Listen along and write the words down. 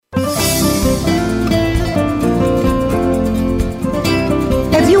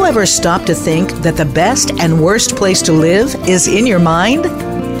ever stop to think that the best and worst place to live is in your mind?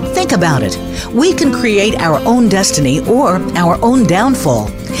 Think about it. We can create our own destiny or our own downfall.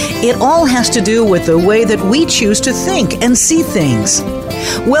 It all has to do with the way that we choose to think and see things.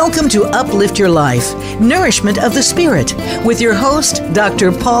 Welcome to Uplift Your Life, Nourishment of the Spirit, with your host,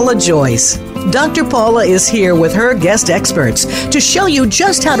 Dr. Paula Joyce. Dr. Paula is here with her guest experts to show you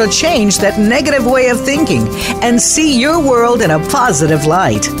just how to change that negative way of thinking and see your world in a positive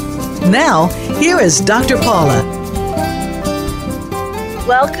light. Now, here is Dr. Paula.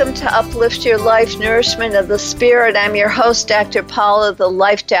 Welcome to Uplift Your Life, Nourishment of the Spirit. I'm your host, Dr. Paula, the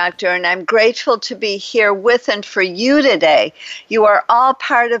Life Doctor, and I'm grateful to be here with and for you today. You are all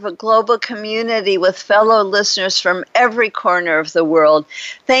part of a global community with fellow listeners from every corner of the world.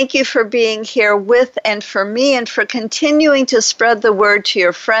 Thank you for being here with and for me and for continuing to spread the word to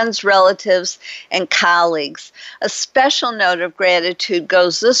your friends, relatives, and colleagues. A special note of gratitude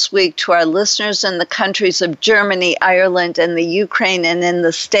goes this week to our listeners in the countries of Germany, Ireland, and the Ukraine, and in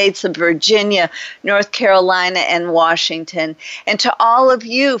the states of Virginia, North Carolina, and Washington, and to all of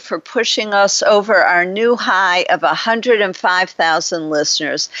you for pushing us over our new high of 105,000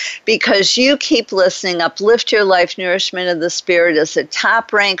 listeners. Because you keep listening, Uplift Your Life, Nourishment of the Spirit is a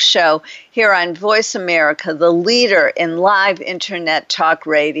top-ranked show here on Voice America, the leader in live internet talk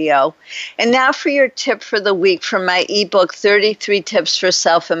radio. And now for your tip for the week from my ebook, 33 Tips for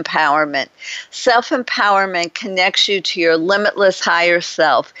Self-Empowerment. Self-empowerment connects you to your limitless higher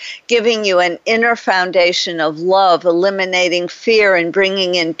self, giving you an inner foundation of love, eliminating fear and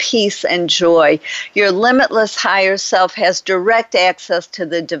bringing in peace and joy. Your limitless higher self has direct access to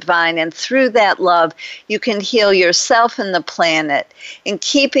the divine, and through that love, you can heal yourself and the planet. In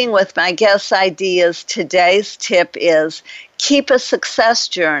keeping with my guest ideas, today's tip is keep a success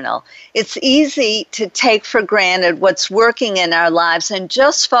journal. It's easy to take for granted what's working in our lives and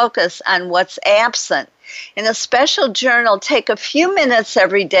just focus on what's absent. In a special journal, take a few minutes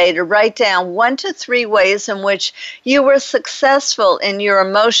every day to write down 1 to 3 ways in which you were successful in your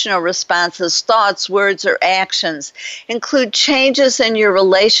emotional responses, thoughts, words, or actions. Include changes in your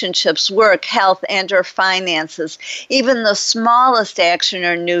relationships, work, health, and or finances. Even the smallest action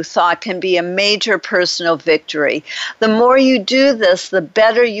or new thought can be a major personal victory. The more you do this, the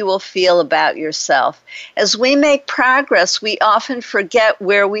better you will feel about yourself. As we make progress, we often forget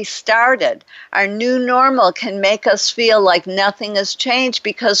where we started. Our new normal can make us feel like nothing has changed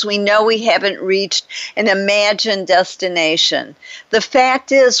because we know we haven't reached an imagined destination. The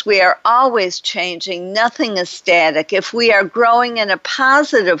fact is we are always changing. Nothing is static. If we are growing in a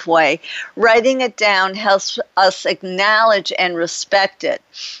positive way, writing it down helps us acknowledge and respect it.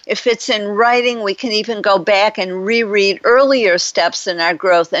 If it's in writing, we can even go back and reread earlier steps in our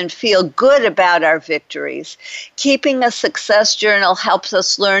growth and feel good about our victories. Keeping a success journal helps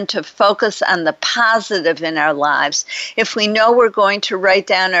us learn to focus on the positive in our lives. If we know we're going to write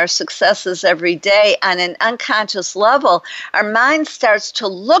down our successes every day on an unconscious level, our mind starts to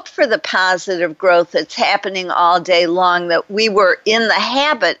look for the positive growth that's happening all day long that we were in the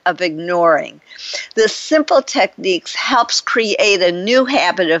habit of ignoring. This simple technique helps create a new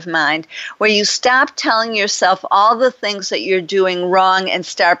habit of mind where you stop telling yourself all the things that you're doing wrong and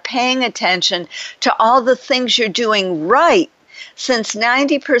start paying attention to all the things you're doing right. Since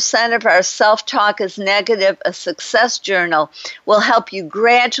 90% of our self-talk is negative, a success journal will help you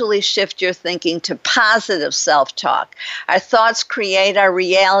gradually shift your thinking to positive self-talk. Our thoughts create our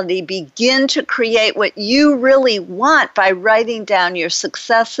reality. Begin to create what you really want by writing down your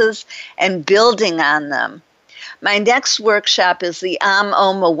successes and building on them. My next workshop is the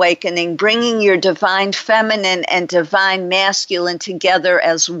Om Awakening, bringing your divine feminine and divine masculine together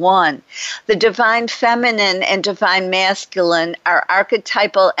as one. The divine feminine and divine masculine are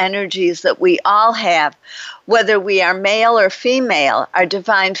archetypal energies that we all have. Whether we are male or female, our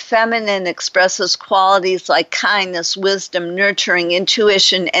divine feminine expresses qualities like kindness, wisdom, nurturing,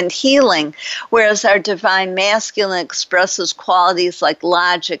 intuition, and healing, whereas our divine masculine expresses qualities like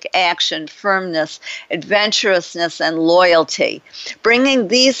logic, action, firmness, adventurousness, and loyalty. Bringing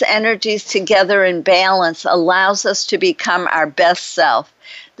these energies together in balance allows us to become our best self.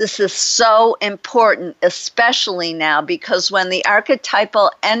 This is so important, especially now, because when the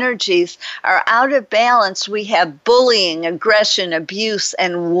archetypal energies are out of balance, we have bullying, aggression, abuse,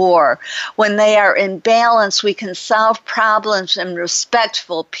 and war. When they are in balance, we can solve problems in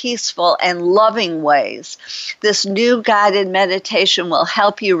respectful, peaceful, and loving ways. This new guided meditation will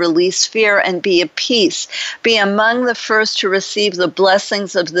help you release fear and be at peace Be among the first to receive the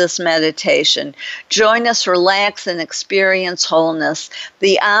blessings of this meditation. Join us, relax, and experience wholeness.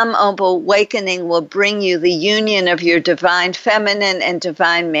 The Awakening will bring you the union of your divine feminine and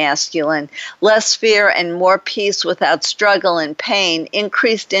divine masculine, less fear and more peace without struggle and pain,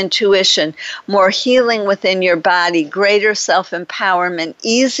 increased intuition, more healing within your body, greater self-empowerment,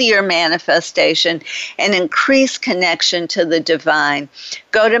 easier manifestation, and increased connection to the divine.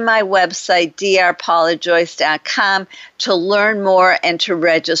 Go to my website, drpaulajoyce.com, to learn more and to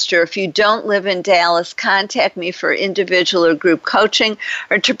register. If you don't live in Dallas, contact me for individual or group coaching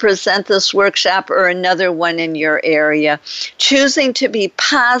or to present this workshop or another one in your area. Choosing to be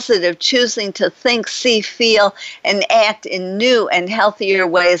positive, choosing to think, see, feel, and act in new and healthier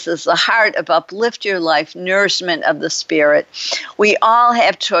ways is the heart of Uplift Your Life, nourishment of the spirit. We all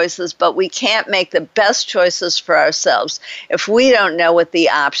have choices, but we can't make the best choices for ourselves if we don't know what the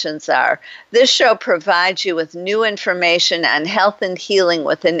options are. This show provides you with new information on health and healing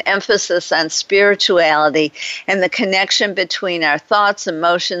with an emphasis on spirituality and the connection between our thoughts,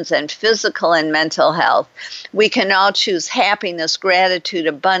 emotions, and physical and mental health. We can all choose happiness, gratitude,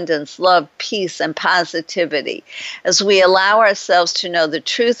 abundance, love, peace, and positivity. As we allow ourselves to know the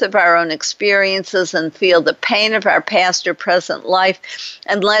truth of our own experiences and feel the pain of our past or present life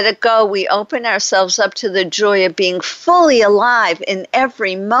and let it go, we open ourselves up to the joy of being fully alive in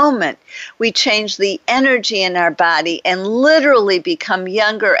every moment. We change the energy in our body and literally become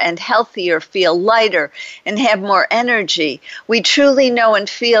younger and healthier, feel lighter, and have more energy. We truly know and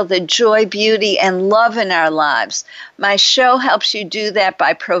feel the joy, beauty, and love in our lives. My show helps you do that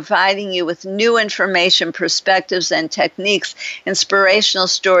by providing you with new information, perspectives, and techniques, inspirational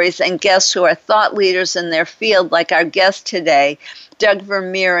stories, and guests who are thought leaders in their field, like our guest today, Doug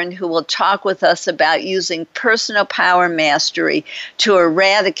Vermeeren, who will talk with us about using personal power mastery to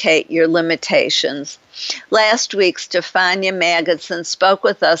eradicate your limitations. Last week, Stefania Magidson spoke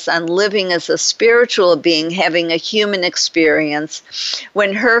with us on living as a spiritual being, having a human experience.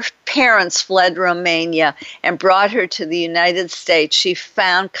 When her parents fled Romania and brought her to the United States, she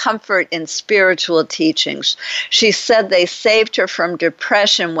found comfort in spiritual teachings. She said they saved her from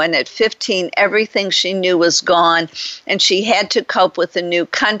depression when at 15 everything she knew was gone and she had to cope with a new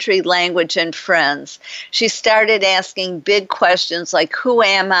country, language, and friends. She started asking big questions like, who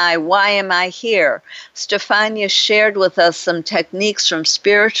am I? Why am I here? Stefania shared with us some techniques from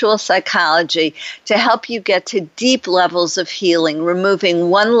spiritual psychology to help you get to deep levels of healing, removing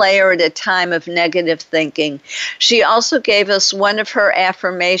one layer at a time of negative thinking. She also gave us one of her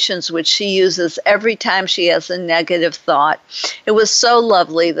affirmations, which she uses every time she has a negative thought. It was so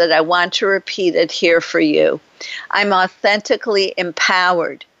lovely that I want to repeat it here for you. I'm authentically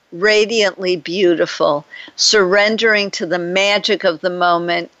empowered, radiantly beautiful, surrendering to the magic of the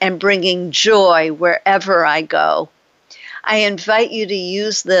moment and bringing joy wherever I go. I invite you to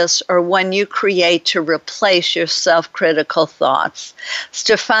use this or one you create to replace your self-critical thoughts.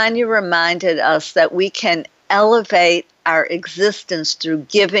 Stefania reminded us that we can elevate our existence through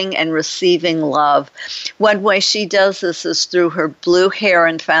giving and receiving love. One way she does this is through her Blue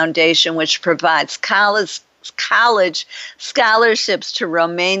Heron Foundation, which provides college scholarships to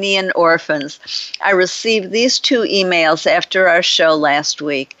Romanian orphans. I received these 2 emails after our show last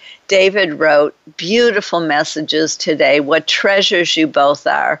week. David wrote, beautiful messages today, what treasures you both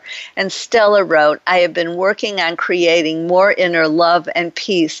are. And Stella wrote, I have been working on creating more inner love and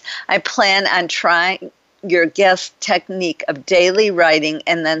peace. I plan on trying your guest technique of daily writing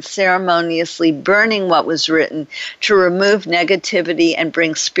and then ceremoniously burning what was written to remove negativity and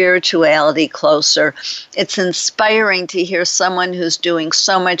bring spirituality closer. It's inspiring to hear someone who's doing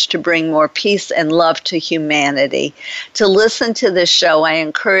so much to bring more peace and love to humanity. To listen to this show, I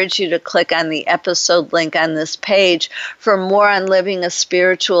encourage you to click on the episode link on this page. For more on living a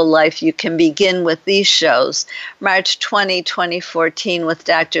spiritual life, you can begin with these shows. March 20, 2014 with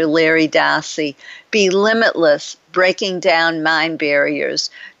Dr. Larry Dossey. Be Limitless, Breaking Down Mind Barriers.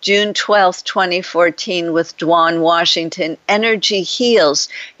 June 12, 2014 with Dwan Washington, Energy Heals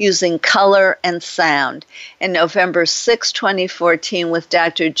Using Color and Sound. And November 6, 2014 with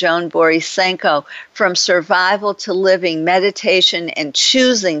Dr. Joan Borisenko, From Survival to Living, Meditation and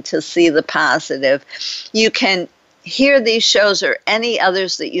Choosing to See the Positive. You can hear these shows or any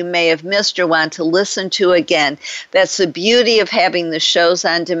others that you may have missed or want to listen to again. That's the beauty of having the shows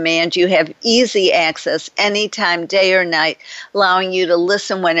on demand. You have easy access anytime, day or night, allowing you to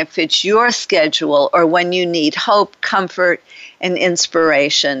listen when it fits your schedule or when you need hope, comfort, and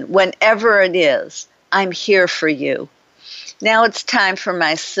inspiration. Whenever it is, I'm here for you. Now it's time for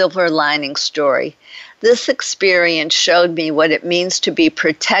my silver lining story. This experience showed me what it means to be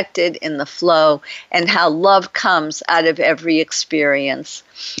protected in the flow and how love comes out of every experience.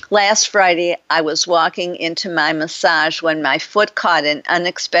 Last Friday, I was walking into my massage when my foot caught an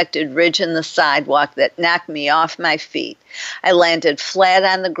unexpected ridge in the sidewalk that knocked me off my feet. I landed flat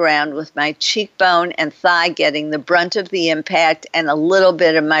on the ground with my cheekbone and thigh getting the brunt of the impact and a little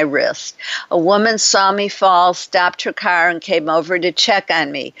bit of my wrist. A woman saw me fall, stopped her car, and came over to check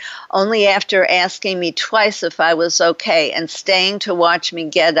on me. Only after asking me twice if I was okay and staying to watch me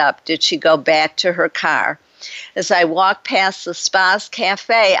get up did she go back to her car. As I walked past the Spa's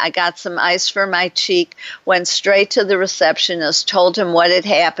Cafe, I got some ice for my cheek, went straight to the receptionist, told him what had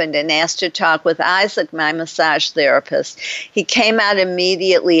happened, and asked to talk with Isaac, my massage therapist. He came out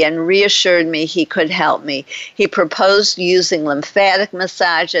immediately and reassured me he could help me. He proposed using lymphatic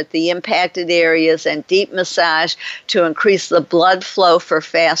massage at the impacted areas and deep massage to increase the blood flow for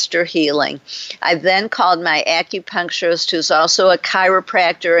faster healing. I then called my acupuncturist, who's also a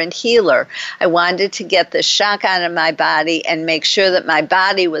chiropractor and healer. I wanted to get the shock out of my body and make sure that my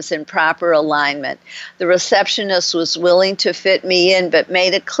body was in proper alignment. The receptionist was willing to fit me in, but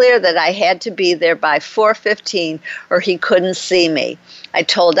made it clear that I had to be there by 4:15 or he couldn't see me. I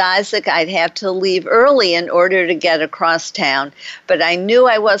told Isaac I'd have to leave early in order to get across town, but I knew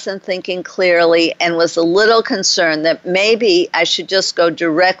I wasn't thinking clearly and was a little concerned that maybe I should just go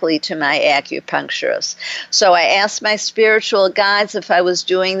directly to my acupuncturist. So I asked my spiritual guides if I was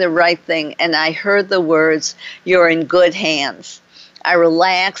doing the right thing, and I heard the words, "You're in good hands." I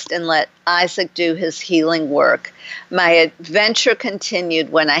relaxed and let Isaac do his healing work. My adventure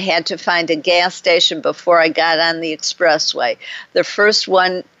continued when I had to find a gas station before I got on the expressway. The first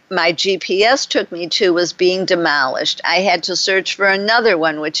one my GPS took me to was being demolished. I had to search for another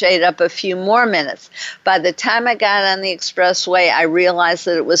one, which ate up a few more minutes. By the time I got on the expressway, I realized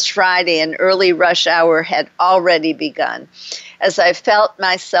that it was Friday and early rush hour had already begun. As I felt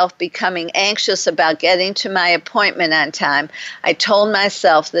myself becoming anxious about getting to my appointment on time, I told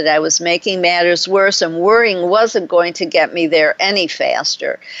myself that I was making matters worse and worrying wasn't going to get me there any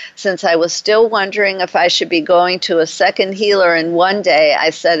faster. Since I was still wondering if I should be going to a second healer in one day,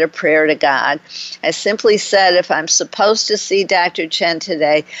 I said a prayer to God. I simply said, if I'm supposed to see Dr. Chen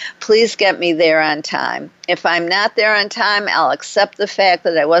today, please get me there on time. If I'm not there on time, I'll accept the fact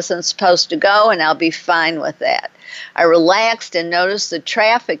that I wasn't supposed to go, and I'll be fine with that. I relaxed and noticed the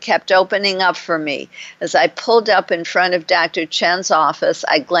traffic kept opening up for me. As I pulled up in front of Dr. Chen's office,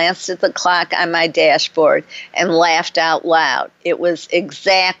 I glanced at the clock on my dashboard and laughed out loud. It was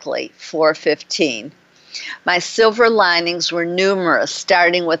exactly 4:15. My silver linings were numerous,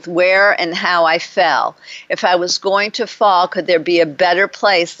 starting with where and how I fell. If I was going to fall, could there be a better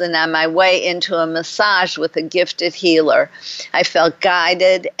place than on my way into a massage with a gifted healer? I felt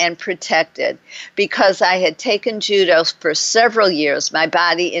guided and protected. Because I had taken judo for several years, my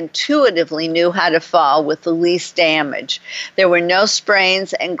body intuitively knew how to fall with the least damage. There were no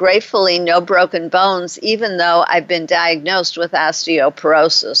sprains and gratefully no broken bones, even though I've been diagnosed with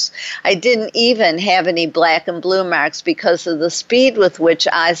osteoporosis. I didn't even have any black and blue marks because of the speed with which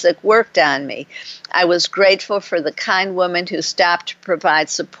Isaac worked on me. I was grateful for the kind woman who stopped to provide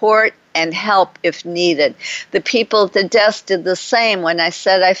support and help if needed. The people at the desk did the same. When I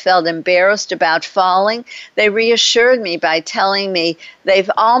said I felt embarrassed about falling, they reassured me by telling me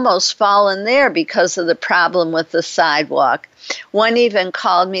they've almost fallen there because of the problem with the sidewalk. One even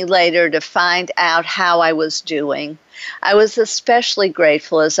called me later to find out how I was doing. I was especially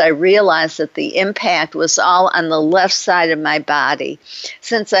grateful as I realized that the impact was all on the left side of my body.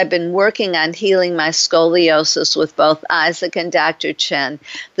 Since I've been working on healing my scoliosis with both Isaac and Dr. Chen,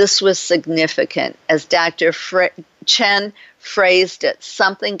 this was significant. As Dr. Chen phrased it,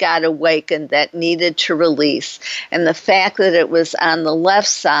 something got awakened that needed to release. And the fact that it was on the left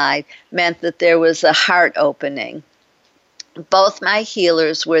side meant that there was a heart opening. Both my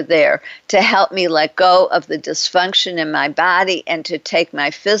healers were there to help me let go of the dysfunction in my body and to take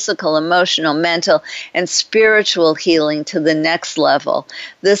my physical, emotional, mental, and spiritual healing to the next level.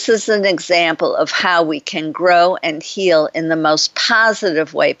 This is an example of how we can grow and heal in the most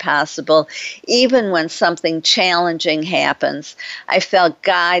positive way possible, even when something challenging happens. I felt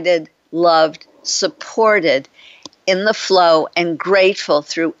guided, loved, supported, in the flow, and grateful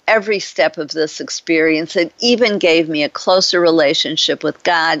through every step of this experience. It even gave me a closer relationship with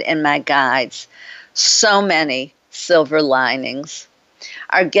God and my guides. So many silver linings.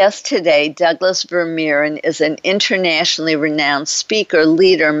 Our guest today, Douglas Vermeeren, is an internationally renowned speaker,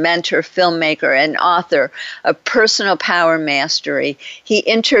 leader, mentor, filmmaker, and author of Personal Power Mastery. He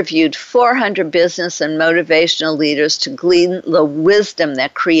interviewed 400 business and motivational leaders to glean the wisdom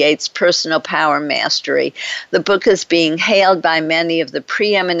that creates personal power mastery. The book is being hailed by many of the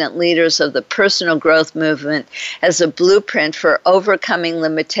preeminent leaders of the personal growth movement as a blueprint for overcoming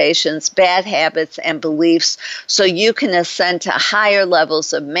limitations, bad habits, and beliefs so you can ascend to higher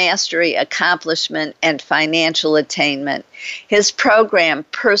levels of mastery, accomplishment, and financial attainment. His program,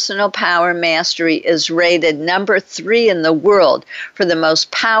 Personal Power Mastery, is rated number 3 in the world for the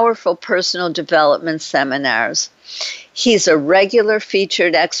most powerful personal development seminars. He's a regular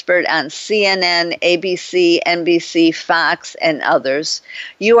featured expert on CNN, ABC, NBC, Fox, and others.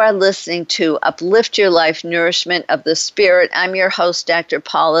 You are listening to Uplift Your Life, Nourishment of the Spirit. I'm your host, Dr.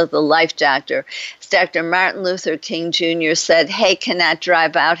 Paula, the Life Doctor. As Dr. Martin Luther King Jr. said, hate cannot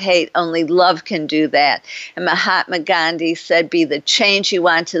drive out hate, only love can do that. And Mahatma Gandhi said, be the change you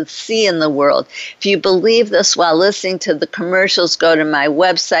want to see in the world. If you believe this while listening to the commercials, go to my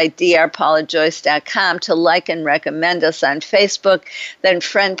website, drpaulajoyce.com, to like and recommend us on Facebook, then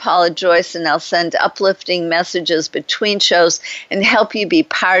friend Paula Joyce, and I'll send uplifting messages between shows and help you be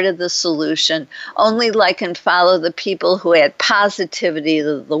part of the solution. Only like and follow the people who add positivity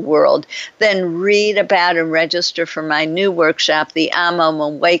to the world. Then read about and register for my new workshop, The Amom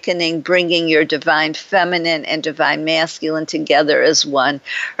Awakening, Bringing Your Divine Feminine and Divine Masculine Together as One,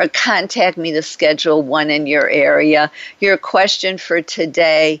 or contact me to schedule one in your area. Your question for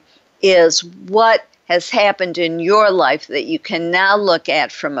today is, what has happened in your life that you can now look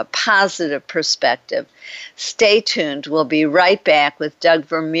at from a positive perspective? Stay tuned. We'll be right back with Doug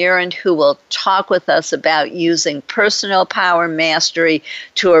Vermeeren, who will talk with us about using personal power mastery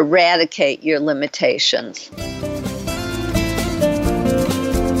to eradicate your limitations.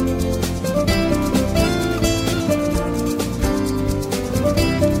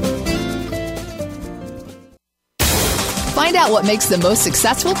 Find out what makes the most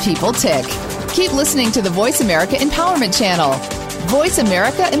successful people tick. Keep listening to the Voice America Empowerment Channel.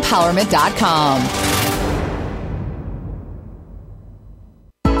 VoiceAmericaEmpowerment.com.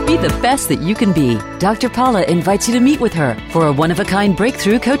 Be the best that you can be. Dr. Paula invites you to meet with her for a one-of-a-kind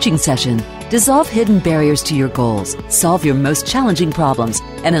breakthrough coaching session. Dissolve hidden barriers to your goals, solve your most challenging problems,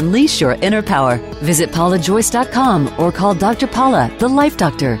 and unleash your inner power. Visit paulajoyce.com or call Dr. Paula, the Life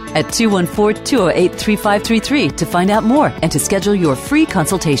Doctor, at 214-208-3533 to find out more and to schedule your free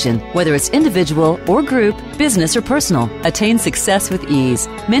consultation. Whether it's individual or group, business or personal, attain success with ease.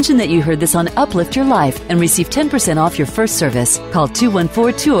 Mention that you heard this on Uplift Your Life and receive 10% off your first service. Call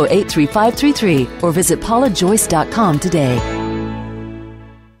 214-208-3533 or visit paulajoyce.com today.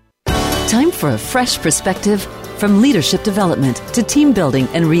 Time for a fresh perspective. From leadership development to team building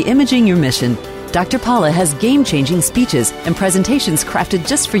and re-imaging your mission, Dr. Paula has game-changing speeches and presentations crafted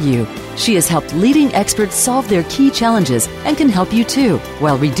just for you. She has helped leading experts solve their key challenges and can help you too,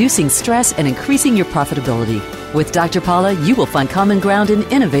 while reducing stress and increasing your profitability. With Dr. Paula, you will find common ground in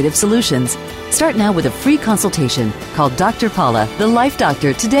innovative solutions. Start now with a free consultation. Call Dr. Paula, the Life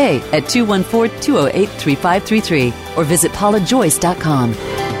Doctor, today at 214-208-3533 or visit paulajoyce.com.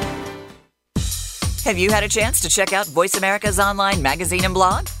 Have you had a chance to check out Voice America's online magazine and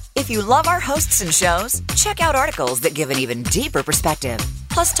blog? If you love our hosts and shows, check out articles that give an even deeper perspective,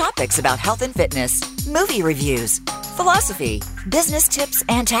 plus topics about health and fitness, movie reviews, philosophy, business tips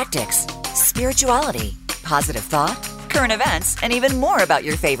and tactics, spirituality, positive thought, current events, and even more about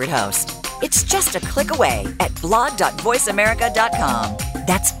your favorite host. It's just a click away at blog.voiceamerica.com.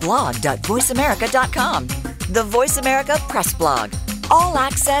 That's blog.voiceamerica.com. The Voice America Press Blog. All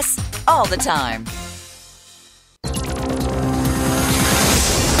access, all the time.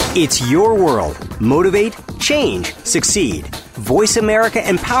 It's your world. Motivate, change, succeed.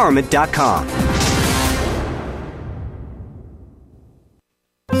 VoiceAmericaEmpowerment.com.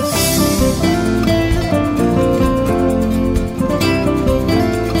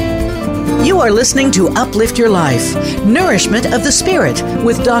 You are listening to Uplift Your Life, Nourishment of the Spirit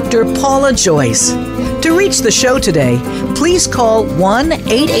with Dr. Paula Joyce. To reach the show today, please call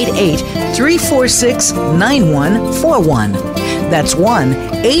 1-888-346-9141. That's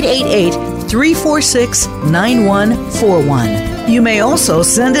 1-888-346-9141. You may also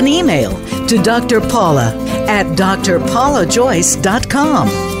send an email to Dr. Paula at drpaulajoyce.com.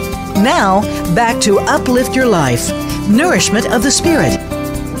 Now, back to Uplift Your Life, Nourishment of the Spirit.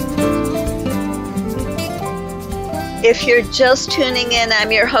 If you're just tuning in,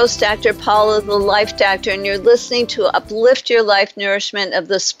 I'm your host, Dr. Paula, the Life Doctor, and you're listening to Uplift Your Life Nourishment of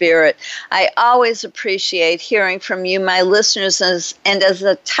the Spirit. I always appreciate hearing from you, my listeners, and as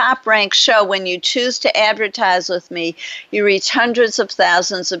a top-ranked show, when you choose to advertise with me, you reach hundreds of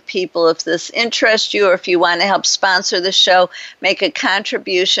thousands of people. If this interests you, or if you want to help sponsor the show, make a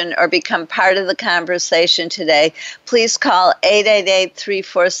contribution, or become part of the conversation today, please call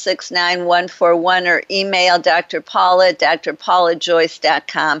 888-346-9141 or email Dr. Paula at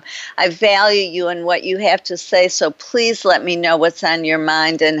drpaulajoyce.com. I value you and what you have to say, so please let me know what's on your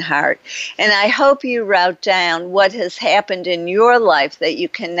mind and heart. And I hope you wrote down what has happened in your life that you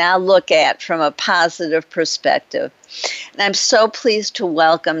can now look at from a positive perspective. And I'm so pleased to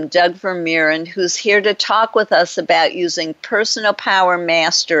welcome Doug Vermeeren, who's here to talk with us about using personal power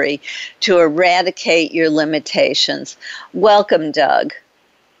mastery to eradicate your limitations. Welcome, Doug.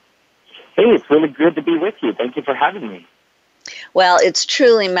 Hey, it's really good to be with you. Thank you for having me. Well, it's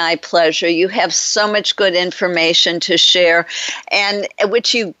truly my pleasure. You have so much good information to share, and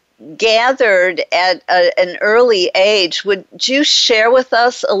which you gathered at an early age. Would you share with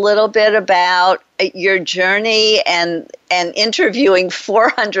us a little bit about your journey and interviewing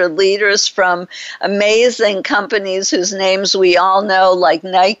 400 leaders from amazing companies whose names we all know, like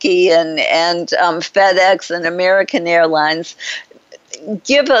Nike and FedEx and American Airlines?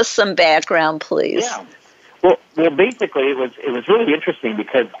 Give us some background, please. Yeah. Well, basically, it was really interesting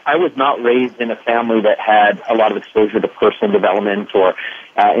because I was not raised in a family that had a lot of exposure to personal development or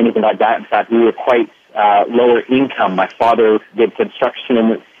anything like that. In fact, we were quite lower income. My father did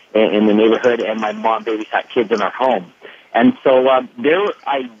construction in the neighborhood, and my mom babysat kids in our home. And so their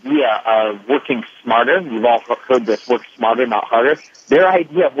idea of working smarter, you've all heard this, work smarter, not harder. Their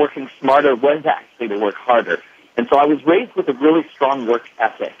idea of working smarter was actually to work harder. And so I was raised with a really strong work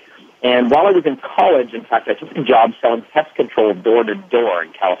ethic. And while I was in college, in fact, I took a job selling pest control door-to-door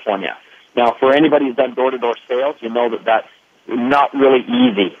in California. Now, for anybody who's done door-to-door sales, you know that that's not really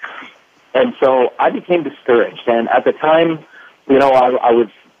easy. And so I became discouraged. And at the time, you know, I was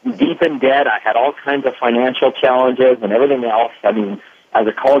deep in debt. I had all kinds of financial challenges and everything else. I mean, as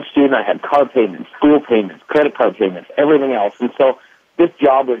a college student, I had car payments, school payments, credit card payments, everything else. And so this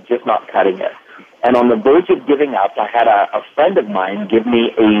job was just not cutting it. And on the verge of giving up, I had a friend of mine give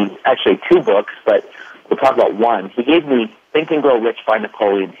me actually two books, but we'll talk about one. He gave me Think and Grow Rich by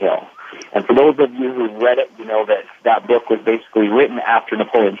Napoleon Hill. And for those of you who've read it, you know that book was basically written after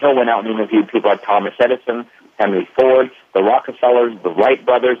Napoleon Hill went out and interviewed people like Thomas Edison, Henry Ford, the Rockefellers, the Wright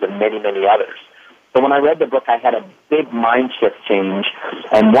brothers, and many, many others. So when I read the book, I had a big mind shift change.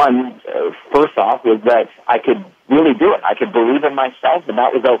 And one, first off, was that I could really do it. I could believe in myself, and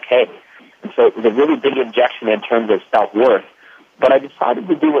that was okay. And so it was a really big injection in terms of self-worth. But I decided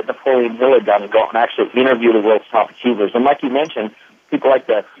to do what Napoleon Hill had done and go out and actually interview the world's top achievers. And like you mentioned, people like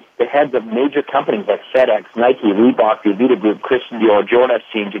the heads of major companies like FedEx, Nike, Reebok, the Avita Group, Christian Dior, Jordan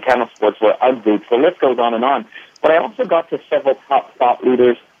Jeans, Channel Sportswear, UGG Boots, the list goes on and on. But I also got to several top thought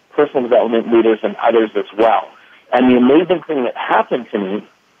leaders, personal development leaders, and others as well. And the amazing thing that happened to me,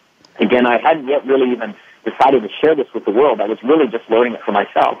 again, I hadn't yet really even decided to share this with the world. I was really just learning it for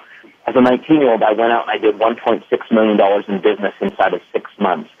myself. As a 19-year-old, I went out and I did $1.6 million in business inside of 6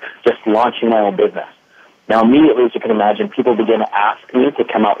 months, just launching my own business. Now, immediately, as you can imagine, people began to ask me to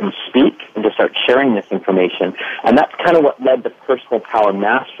come out and speak and to start sharing this information. And that's kind of what led to Personal Power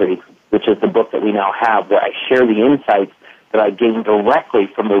Mastery, which is the book that we now have, where I share the insights that I gained directly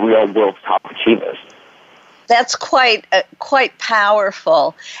from the real world's top achievers. That's quite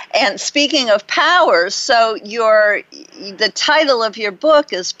powerful. And speaking of powers, so the title of your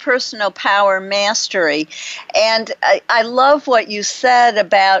book is Personal Power Mastery. And I love what you said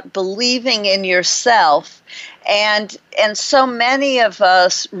about believing in yourself. And so many of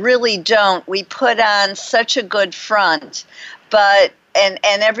us really don't. We put on such a good front, but and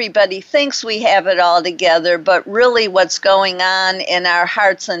everybody thinks we have it all together, but really what's going on in our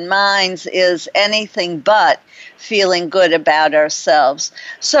hearts and minds is anything but feeling good about ourselves.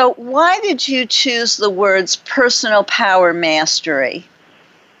 So why did you choose the words personal power mastery?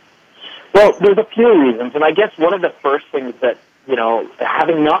 Well, there's a few reasons, and I guess one of the first things that, you know,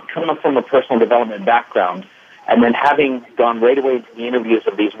 having not come up from a personal development background and then having gone right away into the interviews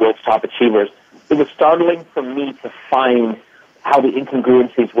of these world's top achievers, it was startling for me to find how the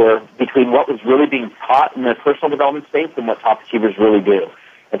incongruencies were between what was really being taught in the personal development space and what top achievers really do.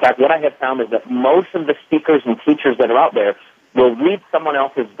 In fact, what I have found is that most of the speakers and teachers that are out there will read someone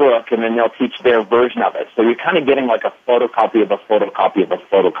else's book and then they'll teach their version of it. So you're kind of getting like a photocopy of a photocopy of a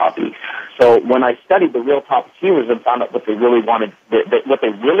photocopy. So when I studied the real top achievers and found out what they really wanted, what they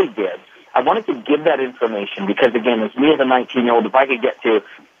really did, I wanted to give that information because, again, as me as a 19-year-old, if I could get to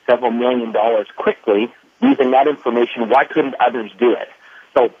several $1 million quickly using that information, why couldn't others do it?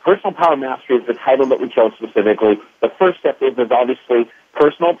 So Personal Power Mastery is the title that we chose specifically. The first step is obviously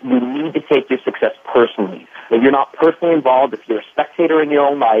personal. You need to take your success personally. If you're not personally involved, if you're a spectator in your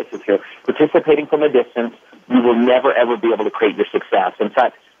own life, if you're participating from a distance, you will never, ever be able to create your success. In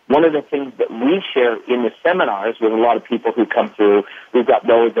fact, one of the things that we share in the seminars with a lot of people who come through, we've got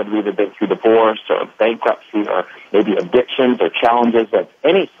those that have either been through divorce or bankruptcy or maybe addictions or challenges of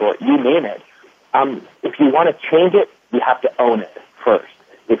any sort, you name it. If you want to change it, you have to own it first.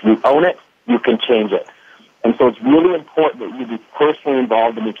 If you own it, you can change it. And so it's really important that you be personally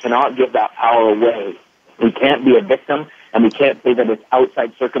involved, and we cannot give that power away. We can't be a victim, and we can't say that it's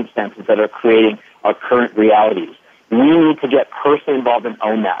outside circumstances that are creating our current realities. We need to get personally involved and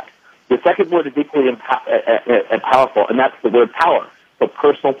own that. The second word is equally powerful, and that's the word power. So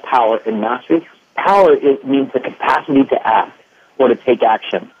personal power and mastery. Power means the capacity to act or to take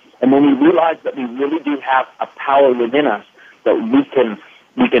action. And when we realize that we really do have a power within us, that we can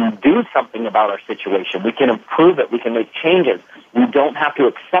do something about our situation, we can improve it, we can make changes, we don't have to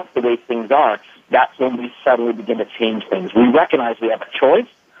accept the way things are, that's when we suddenly begin to change things. We recognize we have a choice,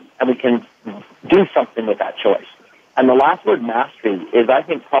 and we can do something with that choice. And the last word, mastery, is, I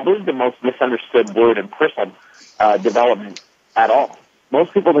think, probably the most misunderstood word in personal development at all.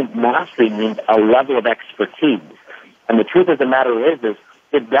 Most people think mastery means a level of expertise. And the truth of the matter is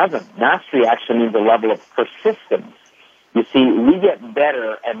it doesn't. Mastery actually means a level of persistence. You see, we get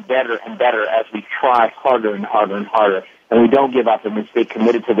better and better and better as we try harder and harder and harder, and we don't give up and we stay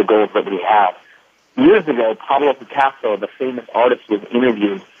committed to the goals that we have. Years ago, Pablo Picasso, the famous artist, was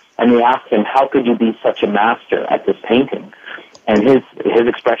interviewed, and they asked him, how could you be such a master at this painting? And his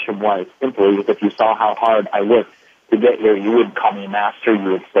expression was simply, if you saw how hard I worked to get here, you wouldn't call me a master,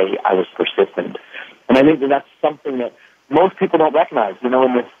 you would say I was persistent. And I think that's something that most people don't recognize. You know,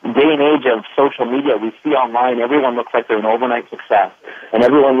 in this day and age of social media, we see online everyone looks like they're an overnight success, and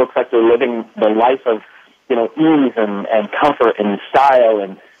everyone looks like they're living the life of, ease and comfort and style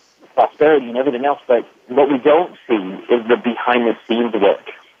and prosperity and everything else. But what we don't see is the behind-the-scenes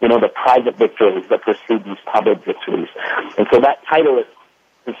work, the private victories that precede these public victories. And so that title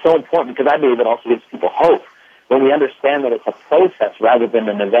is so important because I believe it also gives people hope. When we understand that it's a process rather than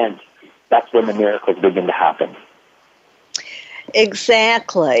an event, that's when the miracles begin to happen.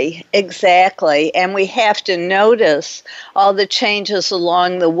 Exactly. And we have to notice all the changes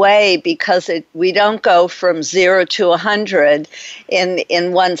along the way because we don't go from 0 to 100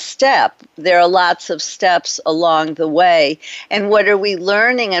 in one step. There are lots of steps along the way. And what are we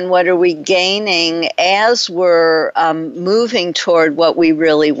learning and what are we gaining as we're moving toward what we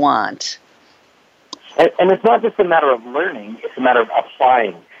really want? And it's not just a matter of learning, it's a matter of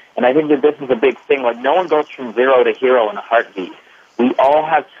applying. And I think that this is a big thing. Like, no one goes from 0 to hero in a heartbeat. We all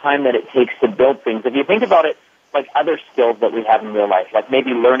have time that it takes to build things. If you think about it, like other skills that we have in real life, like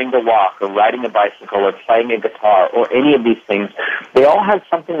maybe learning to walk or riding a bicycle or playing a guitar or any of these things, they all have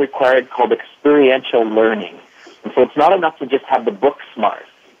something required called experiential learning. And so it's not enough to just have the book smart.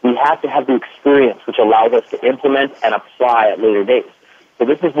 We have to have the experience, which allows us to implement and apply at later dates. So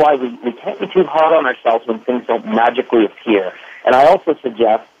this is why we can't be too hard on ourselves when things don't magically appear. And I also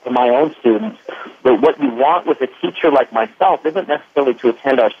suggest to my own students that what you want with a teacher like myself isn't necessarily to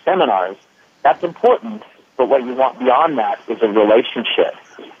attend our seminars. That's important, but what you want beyond that is a relationship.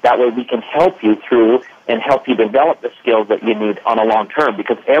 That way we can help you through and help you develop the skills that you need on a long term,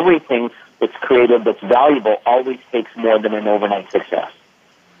 because everything that's creative, that's valuable, always takes more than an overnight success.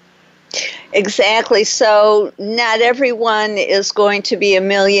 Exactly. So not everyone is going to be a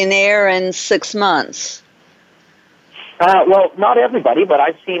millionaire in 6 months. Well, not everybody, but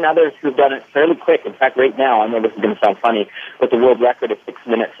I've seen others who've done it fairly quick. In fact, right now, I know this is going to sound funny, but the world record is 6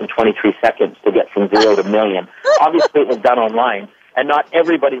 minutes and 23 seconds to get from 0 to million. Obviously, it was done online, and not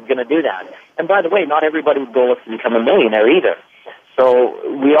everybody's going to do that. And by the way, not everybody's goal is to become a millionaire either. So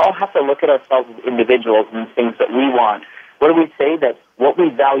we all have to look at ourselves as individuals and things that we want. What do we say? That what we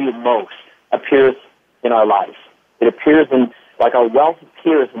value most appears in our life. It appears in, like our wealth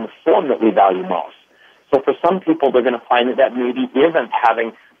appears in the form that we value most. So for some people, they're going to find that maybe isn't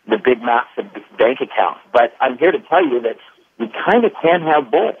having the big, massive bank account. But I'm here to tell you that you kind of can have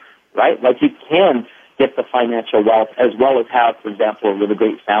both, right? Like you can get the financial wealth as well as have, for example, a really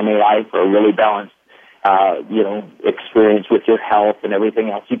great family life or a really balanced, experience with your health and everything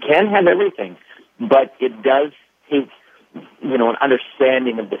else. You can have everything, but it does take, an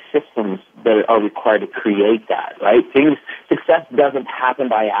understanding of the systems that are required to create that, right? Success doesn't happen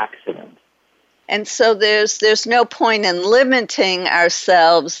by accident. And so there's no point in limiting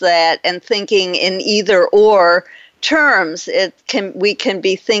ourselves and thinking in either or terms. We can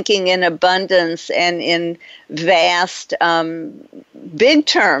be thinking in abundance and in vast, big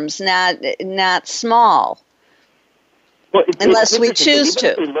terms, not small. Well, unless we choose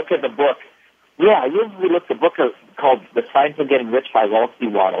to. If we look at the book, even if we look at the book called The Science of Getting Rich by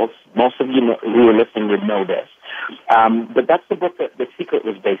Walsey Wattles. Most of you who are listening would know this. But that's the book that The Secret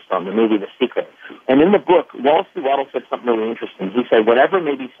was based on, the movie The Secret. And in the book, Walsey Wattles said something really interesting. He said, whatever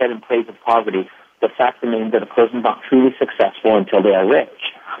may be said in praise of poverty, the fact remains that a person is not truly successful until they are rich.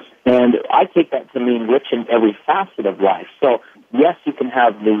 And I take that to mean rich in every facet of life. So, yes, you can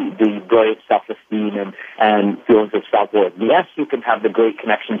have the brilliant self-esteem and feelings of self-worth. Yes, you can have the great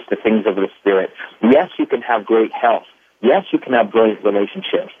connections to things of the spirit. Yes, you can have great health. Yes, you can have brilliant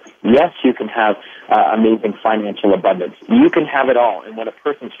relationships. Yes, you can have amazing financial abundance. You can have it all. And when a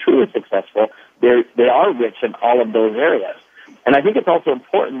person's truly successful, they are rich in all of those areas. And I think it's also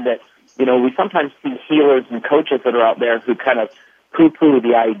important that, we sometimes see healers and coaches that are out there who kind of poo-poo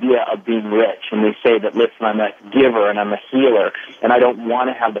the idea of being rich. And they say that, listen, I'm a giver and I'm a healer and I don't want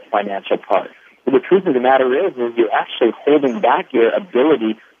to have the financial part. But the truth of the matter is you're actually holding back your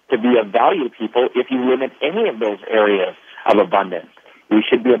ability to be of value to people if you limit any of those areas of abundance. We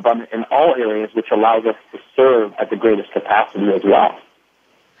should be abundant in all areas, which allows us to serve at the greatest capacity as well.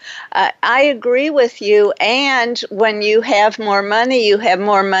 I agree with you. And when you have more money, you have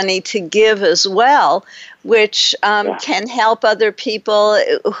more money to give as well, which can help other people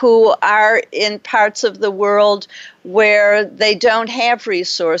who are in parts of the world where they don't have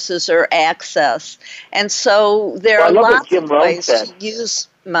resources or access. And so there are lots of ways to use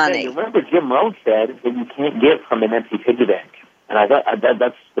money. Yeah, remember Jim Rohn said that you can't give from an empty piggy bank. And I thought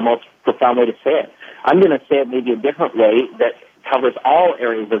that's the most profound way to say it. I'm going to say it maybe a different way that covers all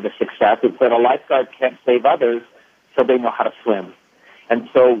areas of the success. It's that a lifeguard can't save others so they know how to swim. And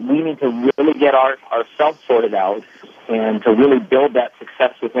so we need to really get ourselves sorted out and to really build that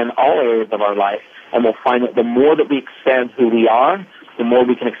success within all areas of our life. And we'll find that the more that we expand who we are, the more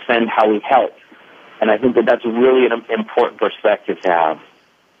we can expand how we help. And I think that that's really an important perspective to have.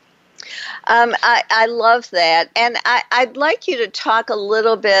 I love that. And I'd like you to talk a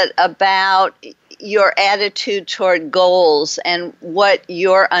little bit about your attitude toward goals and what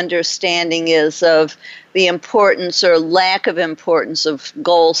your understanding is of the importance or lack of importance of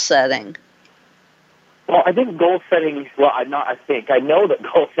goal setting. Well, I think goal setting, I know that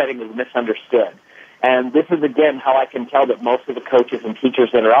goal setting is misunderstood. And this is, again, how I can tell that most of the coaches and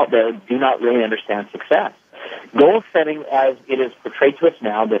teachers that are out there do not really understand success. Goal setting, as it is portrayed to us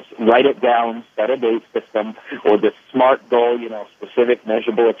now, this write it down, set a date system, or this SMART goal, specific,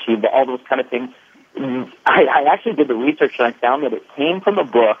 measurable, achievable, all those kind of things. I actually did the research and I found that it came from a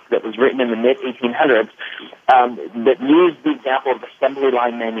book that was written in the mid-1800s that used the example of assembly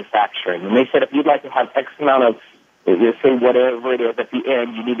line manufacturing. And they said if you'd like to have X amount of, say whatever it is at the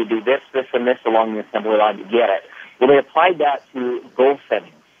end, you need to do this, this, and this along the assembly line to get it. Well, they applied that to goal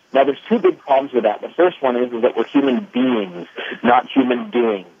setting. Now, there's two big problems with that. The first one is that we're human beings, not human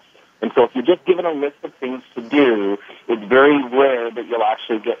doings. And so if you're just given a list of things to do, it's very rare that you'll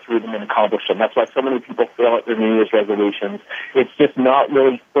actually get through them and accomplish them. That's why so many people fail at their New Year's resolutions. It's just not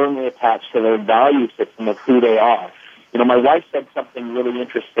really firmly attached to their value system of who they are. My wife said something really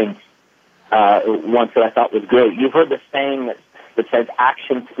interesting once that I thought was great. You've heard the saying that says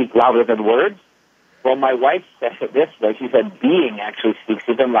actions speak louder than words? Well, my wife said it this way. She said being actually speaks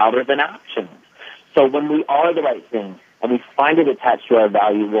even louder than actions. So when we are the right thing, and we find it attached to our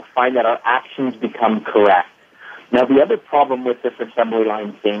value, we'll find that our actions become correct. Now, the other problem with this assembly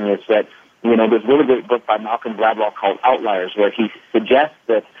line thing is that, there's a really great book by Malcolm Gladwell called Outliers, where he suggests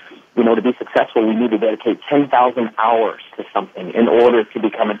that, to be successful, we need to dedicate 10,000 hours to something in order to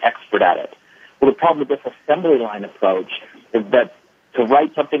become an expert at it. Well, the problem with this assembly line approach is that to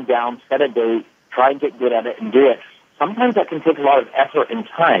write something down, set a date, try and get good at it and do it, sometimes that can take a lot of effort and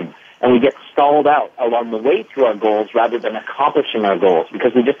time. And we get stalled out along the way to our goals rather than accomplishing our goals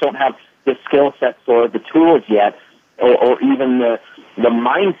because we just don't have the skill sets or the tools yet or even the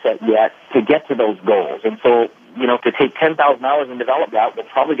mindset yet to get to those goals. And so, to take 10,000 hours and develop that, we're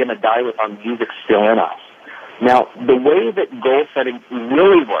probably going to die with our music still in us. Now, the way that goal setting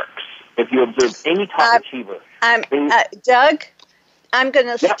really works, if you observe any top achiever... Doug? I'm going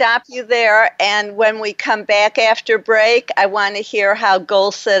to stop you there, and when we come back after break, I want to hear how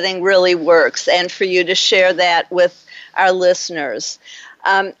goal setting really works and for you to share that with our listeners.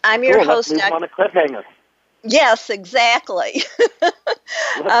 I'm your host, Let's leave on a cliffhanger. Yes, exactly.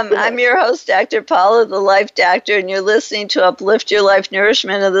 I'm your host, Dr. Paula, the Life Doctor, and you're listening to Uplift Your Life,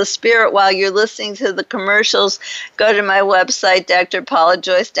 Nourishment of the Spirit. While you're listening to the commercials, go to my website,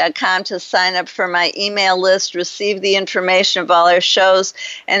 drpaulajoyce.com, to sign up for my email list, receive the information of all our shows,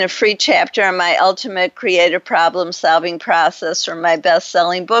 and a free chapter on my ultimate creative problem-solving process from my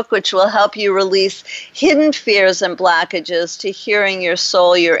best-selling book, which will help you release hidden fears and blockages to hearing your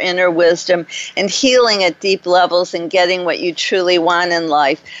soul, your inner wisdom, and healing at deep levels and getting what you truly want in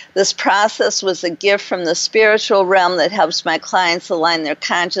life. This process was a gift from the spiritual realm that helps my clients align their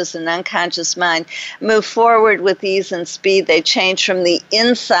conscious and unconscious mind, move forward with ease and speed. They change from the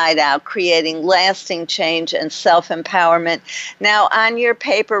inside out, creating lasting change and self-empowerment. Now, on your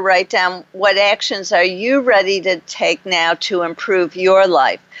paper, write down what actions are you ready to take now to improve your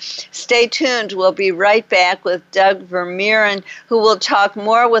life. Stay tuned. We'll be right back with Doug Vermeeren, who will talk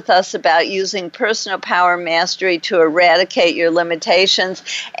more with us about using personal power mastery to eradicate your limitations,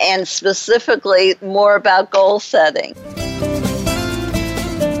 and specifically more about goal setting.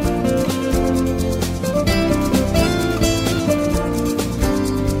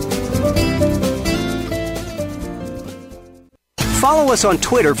 Follow us on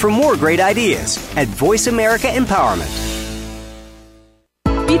Twitter for more great ideas at Voice America Empowerment.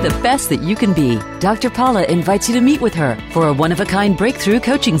 Be the best that you can be. Dr. Paula invites you to meet with her for a one-of-a-kind breakthrough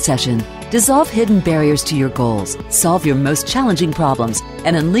coaching session. Dissolve hidden barriers to your goals, solve your most challenging problems,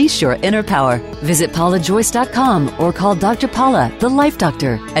 and unleash your inner power. Visit paulajoyce.com or call Dr. Paula, the Life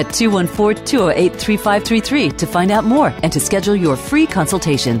Doctor, at 214-208-3533 to find out more and to schedule your free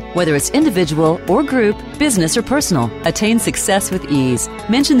consultation. Whether it's individual or group, business or personal, attain success with ease.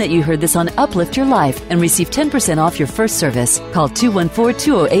 Mention that you heard this on Uplift Your Life and receive 10% off your first service. Call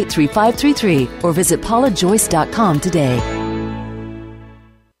 214-208-3533 or visit paulajoyce.com today.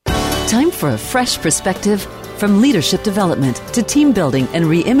 Time for a fresh perspective. From leadership development to team building and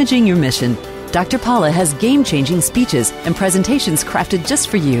re-imaging your mission, Dr. Paula has game-changing speeches and presentations crafted just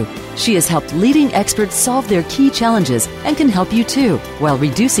for you. She has helped leading experts solve their key challenges and can help you too, while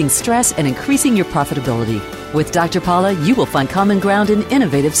reducing stress and increasing your profitability. With Dr. Paula, you will find common ground in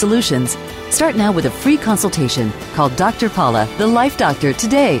innovative solutions. Start now with a free consultation. Call Dr. Paula, the Life Doctor,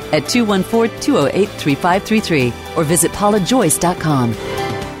 today at 214-208-3533 or visit paulajoyce.com.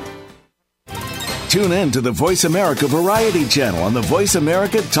 Tune in to the Voice America Variety channel on the Voice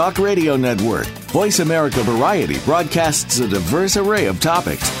America Talk Radio Network. Voice America Variety broadcasts a diverse array of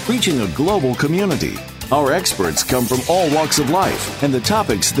topics, reaching a global community. Our experts come from all walks of life, and the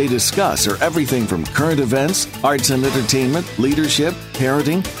topics they discuss are everything from current events, arts and entertainment, leadership,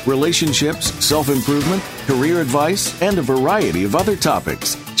 parenting, relationships, self-improvement, career advice, and a variety of other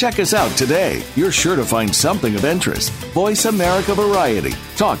topics. Check us out today. You're sure to find something of interest. Voice America Variety.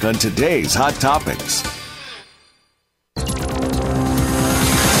 Talk on today's hot topics.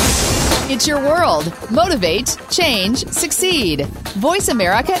 It's your world. Motivate, change, succeed.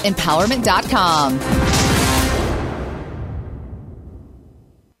 VoiceAmericaEmpowerment.com.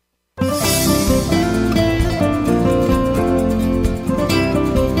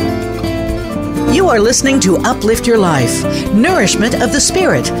 You are listening to Uplift Your Life, Nourishment of the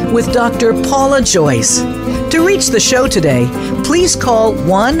Spirit with Dr. Paula Joyce. To reach the show today, please call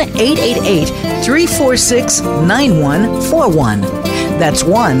 1-888-346-9141. That's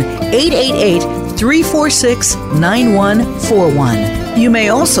 1-888-346-9141. You may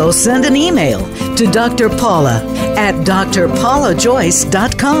also send an email to Dr. Paula at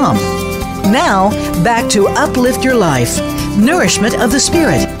drpaulajoyce.com. Now, back to Uplift Your Life, Nourishment of the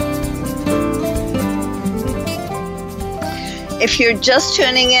Spirit. If you're just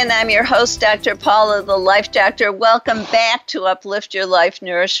tuning in, I'm your host, Dr. Paula, the Life Doctor. Welcome back to Uplift Your Life,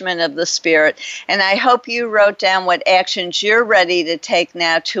 Nourishment of the Spirit. And I hope you wrote down what actions you're ready to take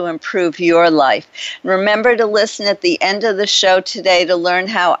now to improve your life. Remember to listen at the end of the show today to learn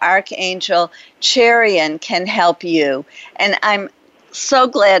how Archangel Cherian can help you. And I'm so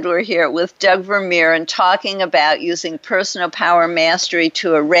glad we're here with Doug Vermeeren talking about using personal power mastery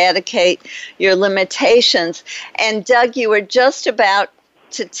to eradicate your limitations. And Doug, you were just about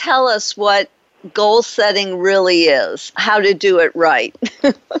to tell us what goal setting really is, how to do it right.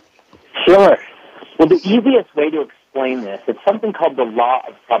 Sure. Well, the easiest way to explain this, it's something called the law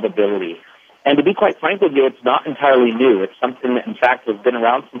of probability. And to be quite frank with you, it's not entirely new. It's something that, in fact, has been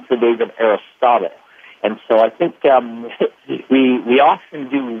around since the days of Aristotle. And so I think we often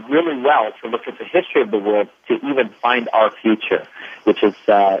do really well to look at the history of the world to even find our future, which is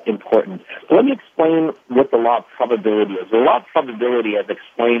important. So let me explain what the law of probability is. The law of probability, as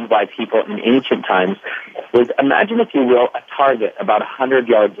explained by people in ancient times, was, imagine, if you will, a target about 100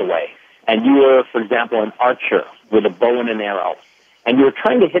 yards away. and you were, for example, an archer with a bow and an arrow, and you were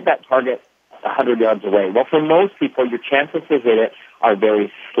trying to hit that target 100 yards away. Well, for most people, your chances to hit it are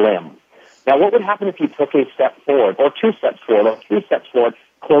very slim. Now, what would happen if you took a step forward, or 2 steps forward, or 3 steps forward,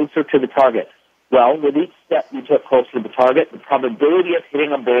 closer to the target? Well, with each step you took closer to the target, the probability of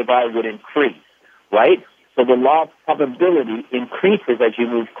hitting a bullseye would increase, right? So the law of probability increases as you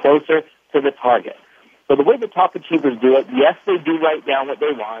move closer to the target. So the way the top achievers do it, yes, they do write down what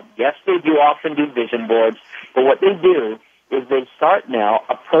they want. Yes, they do often do vision boards. But what they do is they start now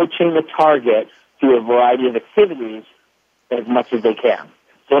approaching the target through a variety of activities as much as they can.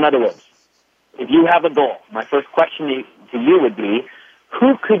 So in other words, if you have a goal, my first question to you would be,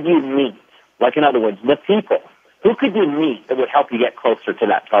 who could you meet? Like, in other words, the people. Who could you meet that would help you get closer to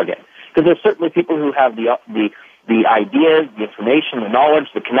that target? Because there's certainly people who have the ideas, the information, the knowledge,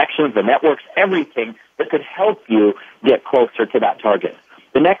 the connections, the networks, everything that could help you get closer to that target.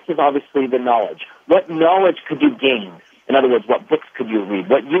 The next is obviously the knowledge. What knowledge could you gain? In other words, what books could you read?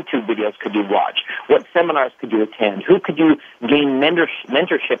 What YouTube videos could you watch? What seminars could you attend? Who could you gain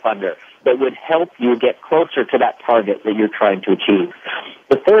mentorship under that would help you get closer to that target that you're trying to achieve?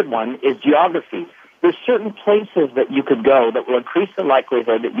 The third one is geography. There's certain places that you could go that will increase the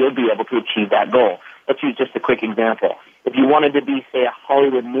likelihood that you'll be able to achieve that goal. Let's use just a quick example. If you wanted to be, say, a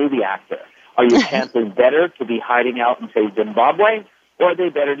Hollywood movie actor, are your chances better to be hiding out in, say, Zimbabwe, or are they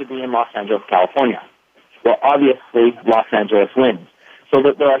better to be in Los Angeles, California? Well, obviously, Los Angeles wins. So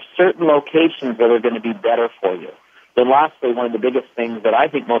that there are certain locations that are going to be better for you. Then lastly, one of the biggest things that I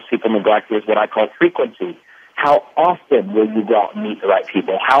think most people neglect is what I call frequency. How often will you go out and meet the right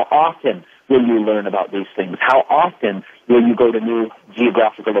people? How often will you learn about these things? How often will you go to new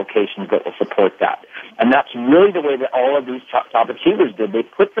geographical locations that will support that? And that's really the way that all of these top achievers did. They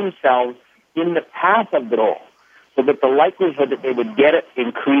put themselves in the path of the goal so that the likelihood that they would get it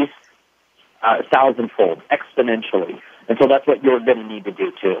increased 1,000-fold, exponentially. And so that's what you're going to need to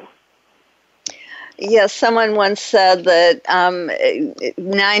do, too. Yes, someone once said that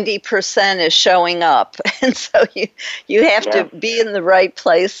 90% is showing up, and so you have to be in the right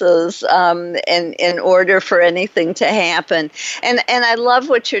places in order for anything to happen. And I love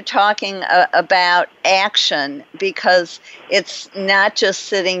what you're talking about action, because it's not just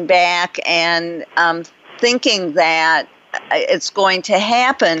sitting back and thinking that it's going to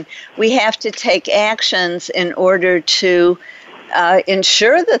happen. We have to take actions in order to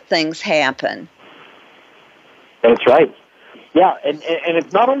ensure that things happen. That's right. Yeah, and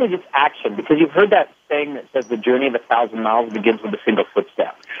it's not only just action, because you've heard that saying that says the journey of 1,000 miles begins with a single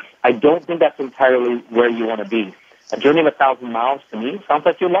footstep. I don't think that's entirely where you want to be. A journey of 1,000 miles, to me, sounds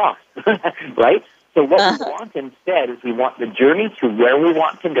like you're lost, right? So what we want instead is we want the journey to where we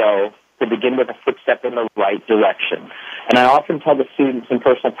want to go to begin with a footstep in the right direction. And I often tell the students in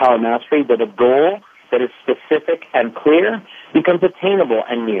Personal Power Mastery that a goal that is specific and clear becomes attainable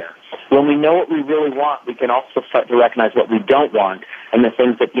and near. When we know what we really want, we can also start to recognize what we don't want and the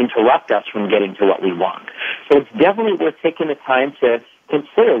things that interrupt us from getting to what we want. So it's definitely worth taking the time to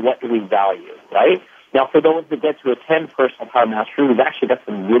consider what do we value, right? Now, for those that get to attend Personal Power Mastery, we've actually got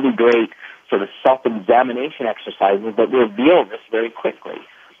some really great sort of self-examination exercises that reveal this very quickly.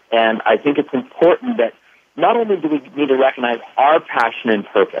 And I think it's important that not only do we need to recognize our passion and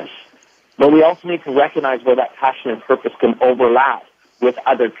purpose, but we also need to recognize where that passion and purpose can overlap with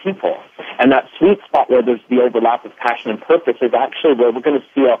other people. And that sweet spot where there's the overlap of passion and purpose is actually where we're going to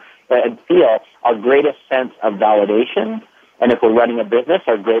feel our greatest sense of validation. And if we're running a business,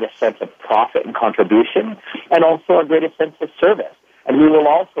 our greatest sense of profit and contribution, and also our greatest sense of service. And we will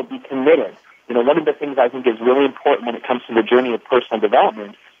also be committed. You know, one of the things I think is really important when it comes to the journey of personal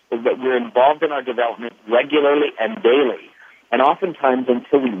development is that we're involved in our development regularly and daily. And oftentimes,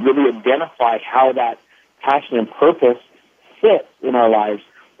 until we really identify how that passion and purpose fits in our lives,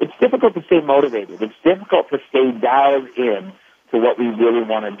 it's difficult to stay motivated. It's difficult to stay dialed in to what we really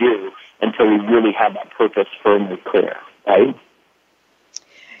want to do until we really have that purpose firmly clear, right?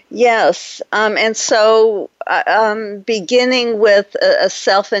 Yes, and so beginning with a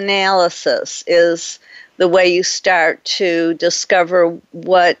self-analysis is the way you start to discover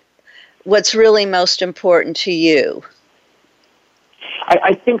what's really most important to you.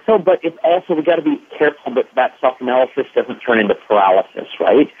 I think so, but it's also, we've got to be careful that self-analysis doesn't turn into paralysis,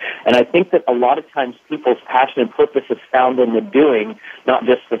 right? And I think that a lot of times people's passion and purpose is found in the doing, not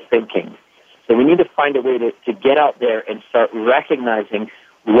just the thinking. So we need to find a way to get out there and start recognizing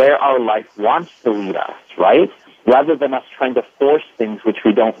where our life wants to lead us, right? Rather than us trying to force things which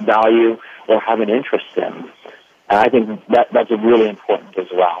we don't value or have an interest in. And I think that's really important as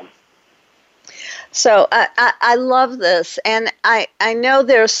well. So I love this, and I know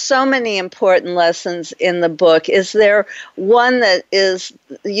there's so many important lessons in the book. Is there one that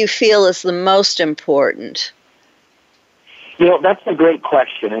you feel is the most important? That's a great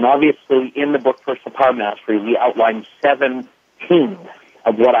question. And obviously, in the book Personal Power Mastery, we outline 17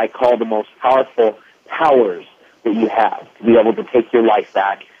 of what I call the most powerful powers that you have to be able to take your life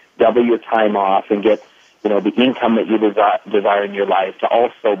back, double your time off, and get the income that you desire in your life, to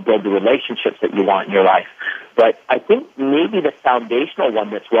also build the relationships that you want in your life. But I think maybe the foundational one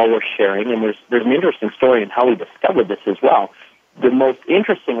that's well worth sharing, and there's an interesting story in how we discovered this as well. The most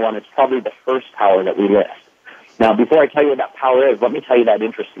interesting one is probably the first power that we list. Now, before I tell you what that power is, let me tell you that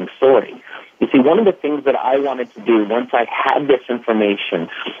interesting story. You see, one of the things that I wanted to do once I had this information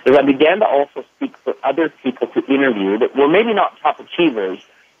is I began to also seek for other people to interview that were maybe not top achievers,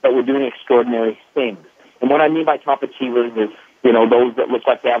 but were doing extraordinary things. And what I mean by top achievers is, those that look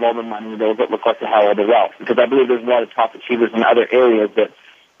like they have all the money, those that look like they have all the wealth. Because I believe there's a lot of top achievers in other areas that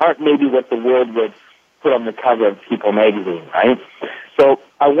aren't maybe what the world would put on the cover of People magazine, right? So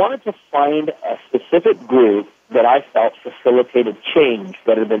I wanted to find a specific group that I felt facilitated change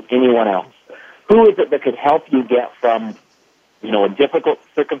better than anyone else. Who is it that could help you get from, a difficult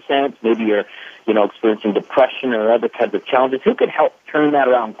circumstance, maybe you're, experiencing depression or other kinds of challenges, who could help turn that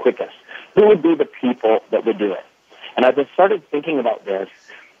around quickest? Who would be the people that would do it? And as I started thinking about this,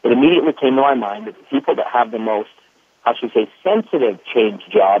 it immediately came to my mind that the people that have the most, how should we say, sensitive change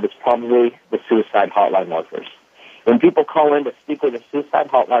job is probably the suicide hotline workers. When people call in to speak with a suicide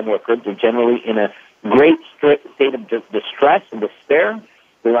hotline worker, they're generally in a great state of distress and despair.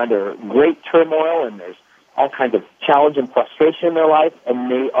 They're under great turmoil, and there's all kinds of challenge and frustration in their life, and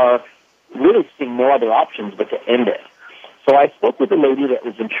they are really seeing no other options but to end it. So I spoke with a lady that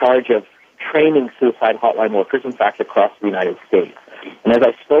was in charge of training suicide hotline workers, in fact, across the United States. And as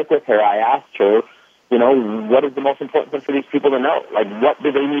I spoke with her, I asked her, what is the most important thing for these people to know? Like, what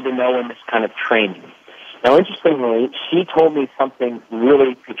do they need to know in this kind of training? Now, interestingly, she told me something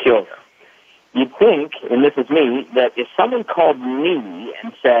really peculiar. You'd think, and this is me, that if someone called me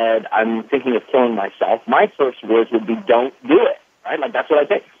and said, I'm thinking of killing myself, my first words would be, don't do it, right? Like, that's what I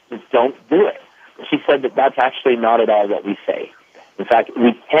think. Just don't do it. But she said that that's actually not at all what we say. In fact,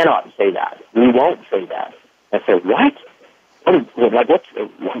 we cannot say that. We won't say that. I said, what?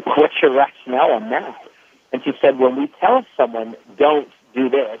 What's your rationale on that? And she said, when we tell someone, don't do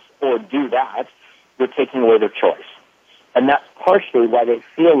this or do that, we're taking away their choice. And that's partially why they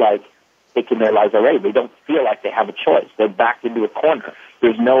feel like taking their lives already. They don't feel like they have a choice. They're backed into a corner.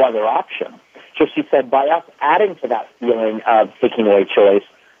 There's no other option. So she said, by us adding to that feeling of taking away choice,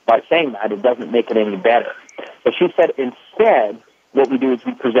 by saying that, it doesn't make it any better. So she said, instead, what we do is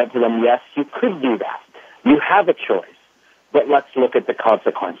we present to them, yes, you could do that. You have a choice, but let's look at the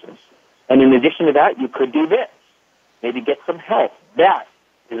consequences. And in addition to that, you could do this. Maybe get some help. That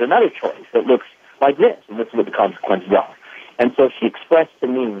is another choice that looks like this, and this is what the consequences are. And so she expressed to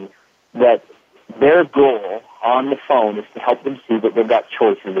me that their goal on the phone is to help them see that they've got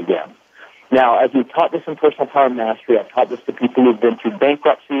choices again. Now, as we've taught this in Personal Power Mastery, I've taught this to people who've been through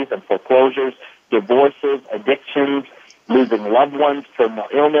bankruptcies and foreclosures, divorces, addictions, losing loved ones, terminal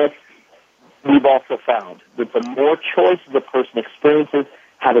illness. We've also found that the more choices a person experiences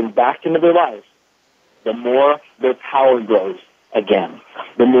having backed into their lives, the more their power grows again,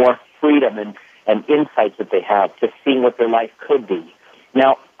 the more freedom and insights that they have to seeing what their life could be.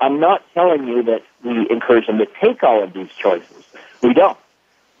 Now, I'm not telling you that we encourage them to take all of these choices. We don't.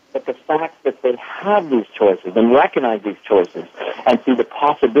 But the fact that they have these choices and recognize these choices and see the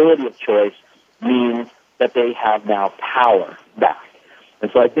possibility of choice means that they have now power back.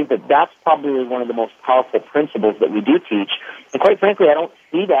 And so I think that that's probably one of the most powerful principles that we do teach. And quite frankly, I don't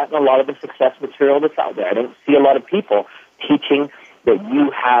see that in a lot of the success material that's out there. I don't see a lot of people teaching that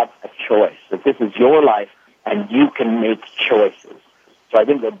you have a choice, that this is your life and you can make choices. So I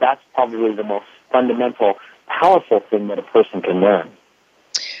think that that's probably the most fundamental, powerful thing that a person can learn.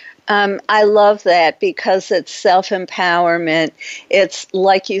 I love that because it's self-empowerment. It's,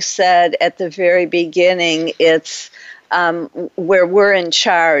 like you said at the very beginning, it's where we're in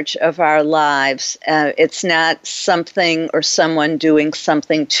charge of our lives. It's not something or someone doing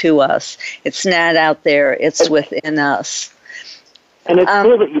something to us. It's not out there. It's within us. And it's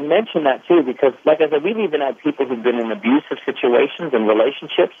cool that you mentioned that, too, because, like I said, we've even had people who've been in abusive situations and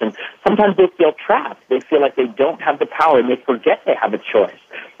relationships, and sometimes they feel trapped. They feel like they don't have the power, and they forget they have a choice.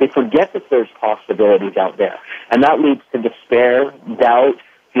 They forget that there's possibilities out there. And that leads to despair, doubt,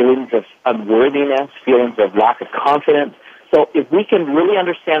 feelings of unworthiness, feelings of lack of confidence. So if we can really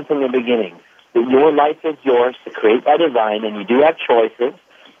understand from the beginning that your life is yours to create by design, and you do have choices,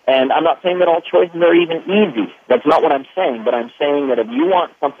 And I'm not saying that all choices are even easy. That's not what I'm saying. But I'm saying that if you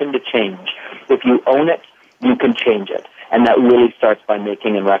want something to change, if you own it, you can change it. And that really starts by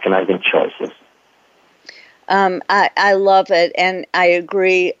making and recognizing choices. I love it, and I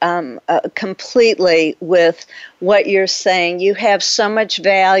agree completely with what you're saying. You have so much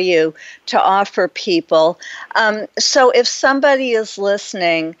value to offer people. So if somebody is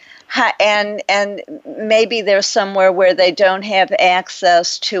listening, and maybe they're somewhere where they don't have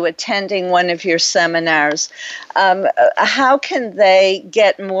access to attending one of your seminars, how can they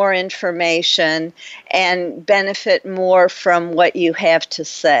get more information and benefit more from what you have to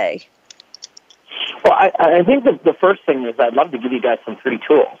say? Well, I think that the first thing is I'd love to give you guys some free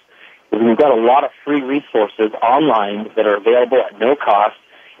tools. We've got a lot of free resources online that are available at no cost.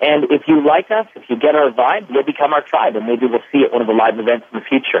 And if you like us, if you get our vibe, you'll become our tribe, and maybe we'll see you at one of the live events in the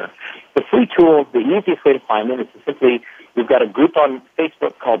future. The free tools, the easiest way to find them is to simply, we've got a group on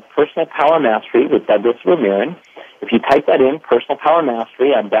Facebook called Personal Power Mastery with Douglas Vermeeren. If you type that in, Personal Power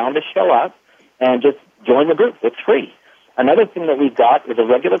Mastery, I'm bound to show up, and just join the group. It's free. Another thing that we've got is a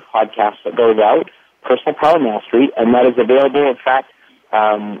regular podcast that goes out, Personal Power Mastery, and that is available, in fact,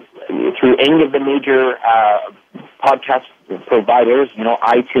 through any of the major podcast providers,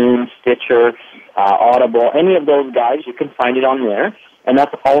 iTunes, Stitcher, Audible, any of those guys, you can find it on there, and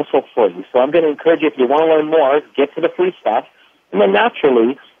that's also for you. So I'm going to encourage you, if you want to learn more, get to the free stuff. And then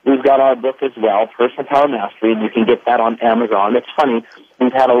naturally, we've got our book as well, Personal Power Mastery, and you can get that on Amazon. It's funny,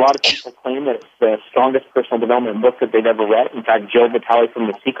 we've had a lot of people claim that it's the strongest personal development book that they've ever read. In fact, Joe Vitale from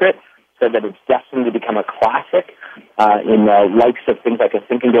The Secret said that it's destined to become a classic in the likes of things like A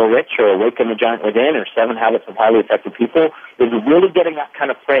Think and Grow Rich or Awaken the Giant Within or 7 Habits of Highly Effective People. Is really getting that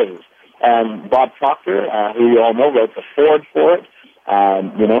kind of praise. And Bob Proctor, who you all know, wrote the foreword for it.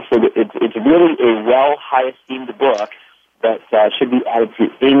 So it's really a high-esteemed book that should be added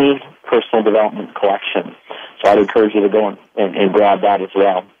to any personal development collection. So I'd encourage you to go and grab that as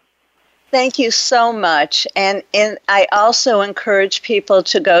well. Thank you so much. And I also encourage people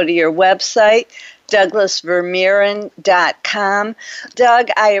to go to your website, DouglasVermeeren.com. Doug,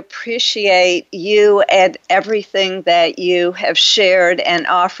 I appreciate you and everything that you have shared and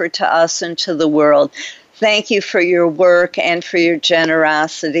offered to us and to the world. Thank you for your work and for your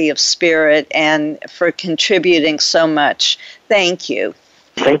generosity of spirit and for contributing so much. Thank you.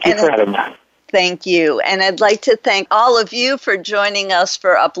 Thank you for having me. Thank you. And I'd like to thank all of you for joining us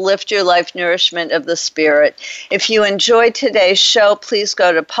for Uplift Your Life Nourishment of the Spirit. If you enjoyed today's show, please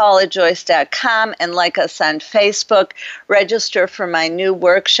go to paulajoyce.com and like us on Facebook. Register for my new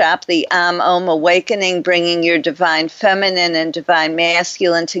workshop, the Om Awakening, Bringing Your Divine Feminine and Divine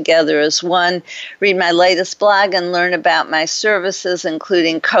Masculine Together as One. Read my latest blog and learn about my services,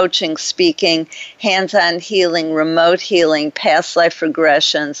 including coaching, speaking, hands-on healing, remote healing, past life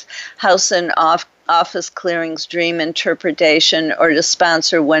regressions, house and office clearings, dream interpretation, or to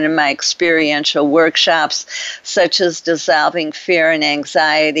sponsor one of my experiential workshops, such as dissolving fear and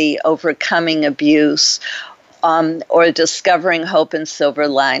anxiety, overcoming abuse, or discovering hope and silver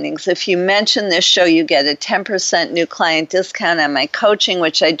linings. If you mention this show, you get a 10% new client discount on my coaching,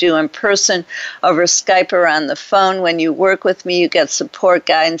 which I do in person, over Skype, or on the phone. When you work with me, you get support,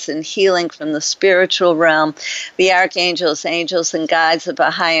 guidance, and healing from the spiritual realm. The archangels, angels, and guides of a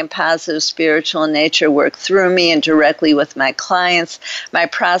high and positive spiritual nature work through me and directly with my clients. My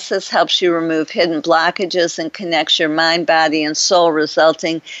process helps you remove hidden blockages and connects your mind, body, and soul,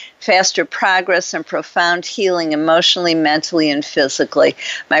 resulting faster progress and profound healing emotionally, mentally, and physically.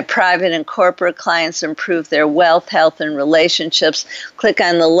 My private and corporate clients improve their wealth, health, and relationships. Click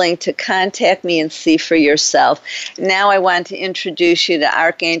on the link to contact me and see for yourself. Now I want to introduce you to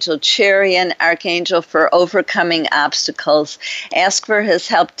Archangel Cherian, Archangel for overcoming obstacles. Ask for his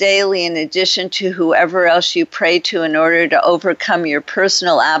help daily in addition to whoever else you pray to in order to overcome your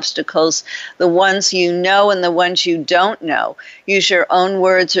personal obstacles, the ones you know and the ones you don't know. Use your own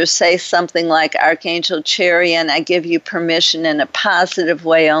words or say something like, Archangel Cherian, I give you permission in a positive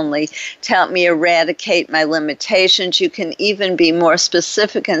way only to help me eradicate my limitations. You can even be more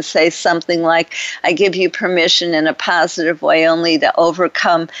specific and say something like, I give you permission in a positive way only to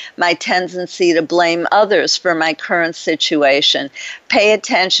overcome my tendency to blame others for my current situation. Pay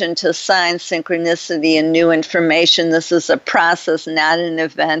attention to signs, synchronicity, and new information. This is a process, not an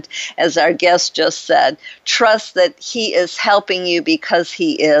event, as our guest just said. Trust that he is helping you because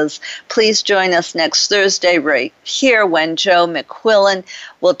he is. Please join us next Thursday right here when Joe McQuillan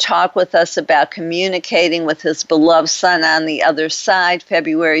will talk with us about communicating with his beloved son on the other side.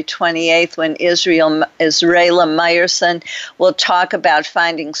 February 28th when Israela Meyerson will talk about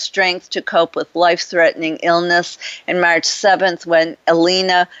finding strength to cope with life-threatening illness. And March 7th when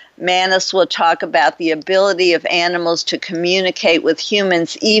Elena Manis will talk about the ability of animals to communicate with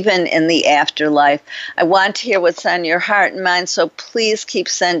humans even in the afterlife. I want to hear what's on your heart and mind, so please keep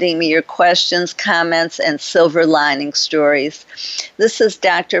sending me your questions, comments, and silver lining stories. This is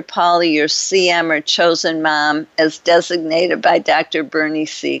Dr. Paula, your CM or chosen mom, as designated by Dr. Bernie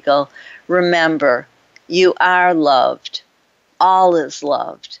Siegel. Remember, you are loved. All is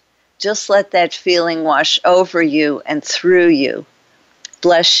loved. Just let that feeling wash over you and through you.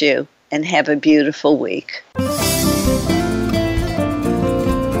 Bless you and have a beautiful week.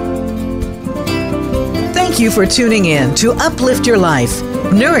 Thank you for tuning in to Uplift Your Life,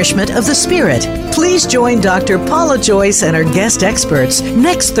 Nourishment of the Spirit. Please join Dr. Paula Joyce and her guest experts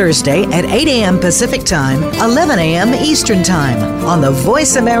next Thursday at 8 a.m. Pacific Time, 11 a.m. Eastern Time on the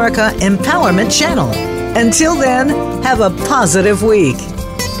Voice America Empowerment Channel. Until then, have a positive week.